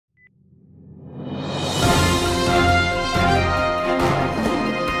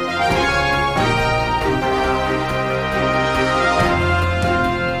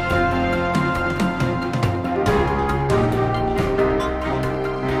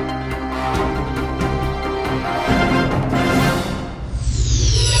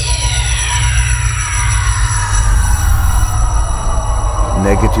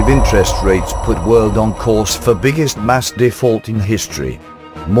negative interest rates put world on course for biggest mass default in history.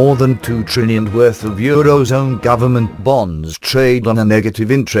 More than 2 trillion worth of eurozone government bonds trade on a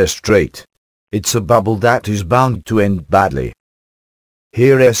negative interest rate. It's a bubble that is bound to end badly.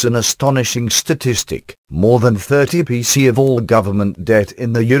 Here is an astonishing statistic. More than 30% of all government debt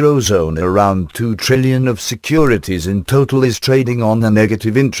in the eurozone, around 2 trillion of securities in total, is trading on a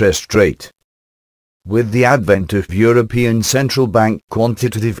negative interest rate. With the advent of European Central Bank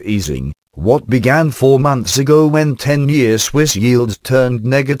quantitative easing, what began 4 months ago when 10-year Swiss yields turned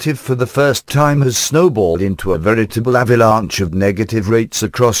negative for the first time has snowballed into a veritable avalanche of negative rates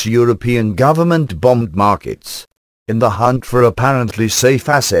across European government bond markets. In the hunt for apparently safe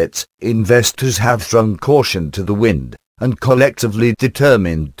assets, investors have thrown caution to the wind, and collectively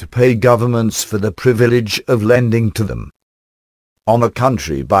determined to pay governments for the privilege of lending to them. On a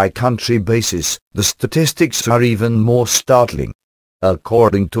country-by-country basis, the statistics are even more startling.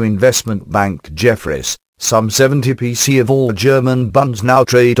 According to investment bank Jefferies, some 70% of all German bonds now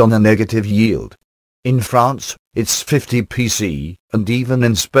trade on a negative yield. In France, it's 50%, and even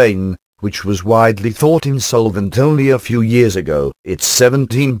in Spain, which was widely thought insolvent only a few years ago, it's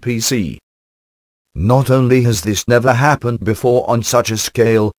 17%. Not only has this never happened before on such a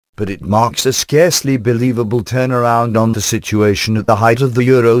scale, but it marks a scarcely believable turnaround on the situation at the height of the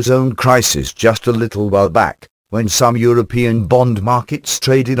eurozone crisis just a little while back, when some European bond markets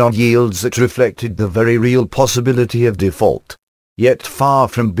traded on yields that reflected the very real possibility of default. Yet far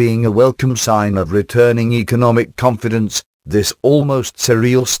from being a welcome sign of returning economic confidence, this almost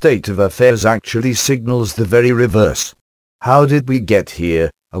surreal state of affairs actually signals the very reverse. How did we get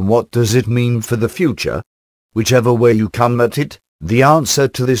here, and what does it mean for the future? Whichever way you come at it, the answer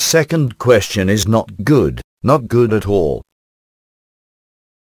to this second question is not good at all.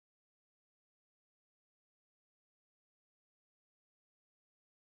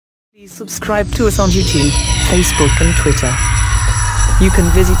 Please subscribe to us on YouTube, Facebook and Twitter. You can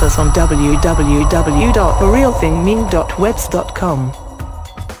visit us on www.therealthingmeme.webs.com.